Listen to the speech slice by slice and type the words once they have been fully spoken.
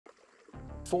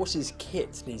Forces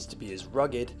kit needs to be as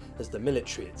rugged as the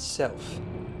military itself.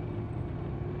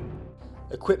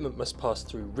 Equipment must pass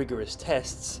through rigorous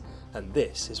tests, and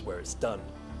this is where it's done.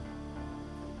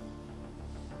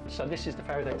 So this is the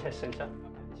Faraday Test Centre.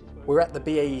 We're at the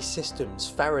BAE Systems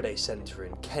Faraday Centre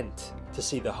in Kent to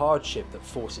see the hardship that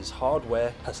Forces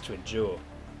hardware has to endure.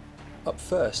 Up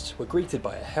first, we're greeted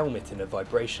by a helmet in a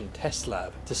vibration test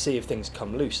lab to see if things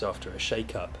come loose after a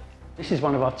shake-up. This is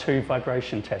one of our 2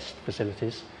 vibration test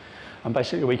facilities, and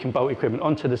basically we can bolt equipment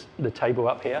onto the table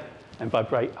up here and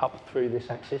vibrate up through this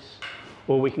axis,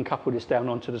 or we can couple this down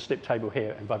onto the slip table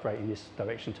here and vibrate in this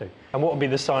direction too. And what would be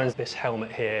the signs this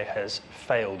helmet here has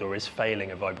failed or is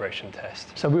failing a vibration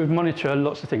test? So we would monitor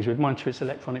lots of things. We'd monitor its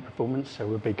electronic performance, so there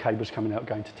would be cables coming out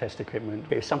going to test equipment.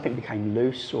 If something became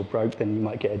loose or broke, then you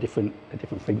might get a different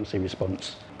frequency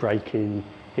response. Braking,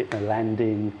 hitting a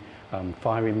landing,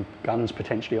 firing guns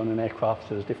potentially on an aircraft,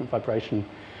 so there's different vibration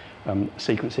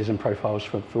sequences and profiles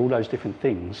for all those different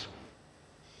things.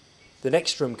 The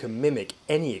next room can mimic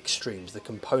any extremes the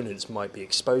components might be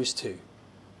exposed to,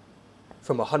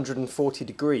 from 140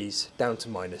 degrees down to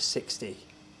 -60.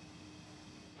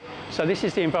 So this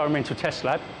is the environmental test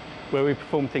lab, where we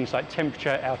perform things like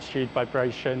temperature, altitude,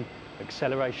 vibration,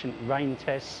 acceleration, rain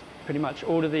tests, pretty much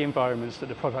all of the environments that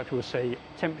the product will see,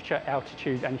 temperature,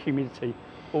 altitude and humidity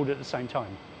all at the same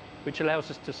time, which allows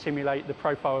us to simulate the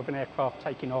profile of an aircraft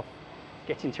taking off,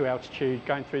 getting to altitude,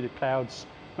 going through the clouds,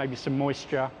 maybe some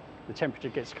moisture, the temperature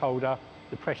gets colder,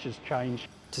 the pressures change.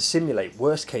 To simulate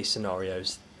worst case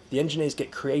scenarios, the engineers get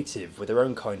creative with their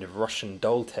own kind of Russian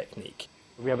doll technique.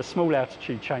 We have a small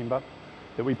altitude chamber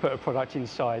that we put a product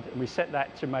inside, and we set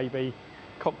that to maybe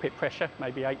cockpit pressure,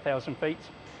 maybe 8,000 feet.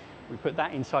 We put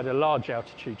that inside a large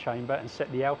altitude chamber and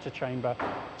set the outer chamber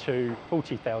to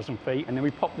 40,000 feet, and then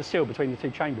we pop the seal between the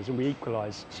 2 chambers and we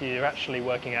equalise. So you're actually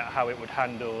working out how it would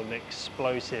handle an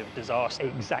explosive disaster?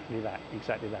 Exactly that,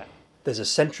 exactly that. There's a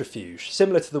centrifuge,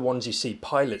 similar to the ones you see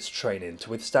pilots train in to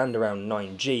withstand around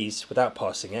 9 Gs without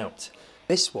passing out.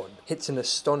 This one hits an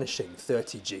astonishing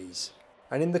 30 Gs.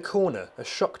 And in the corner, a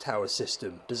shock tower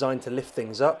system designed to lift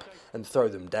things up and throw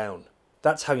them down.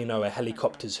 That's how you know a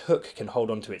helicopter's hook can hold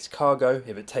onto its cargo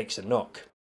if it takes a knock.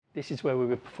 This is where we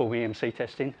would perform EMC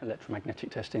testing,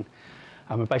 electromagnetic testing.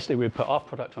 And basically we would put our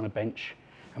product on a bench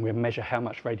and we would measure how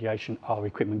much radiation our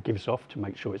equipment gives off to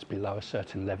make sure it's below a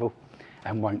certain level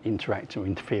and won't interact or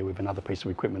interfere with another piece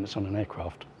of equipment that's on an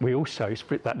aircraft. We also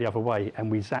split that the other way and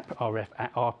we zap RF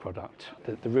at our product.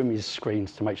 The room is screened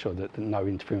to make sure that no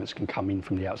interference can come in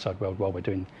from the outside world while we're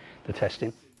doing the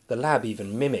testing. The lab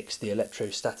even mimics the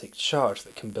electrostatic charge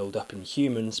that can build up in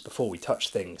humans before we touch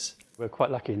things. We're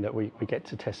quite lucky in that we get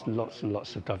to test lots and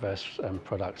lots of diverse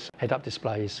products. Head-up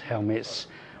displays, helmets,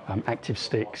 active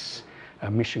sticks,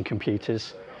 mission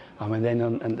computers. And then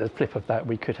on the flip of that,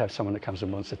 we could have someone that comes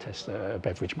and wants to test a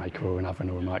beverage maker or an oven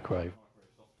or a microwave.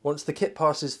 Once the kit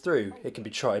passes through, it can be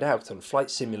tried out on flight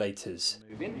simulators.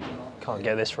 Can't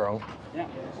get this wrong.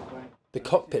 The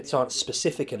cockpits aren't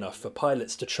specific enough for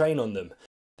pilots to train on them.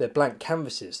 They're blank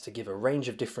canvases to give a range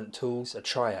of different tools a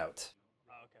tryout.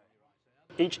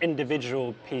 Each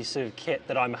individual piece of kit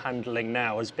that I'm handling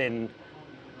now has been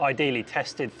ideally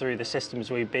tested through the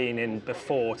systems we've been in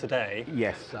before today.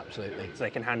 Yes, absolutely. So they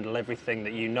can handle everything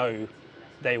that you know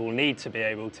they will need to be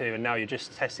able to, and now you're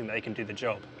just testing that they can do the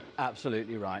job.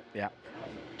 Absolutely right, yeah.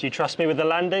 Do you trust me with the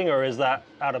landing, or is that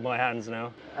out of my hands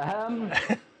now?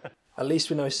 At least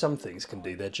we know some things can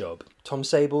do their job. Tom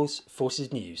Sables,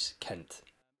 Forces News, Kent.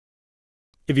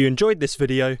 If you enjoyed this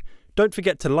video, don't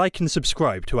forget to like and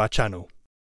subscribe to our channel.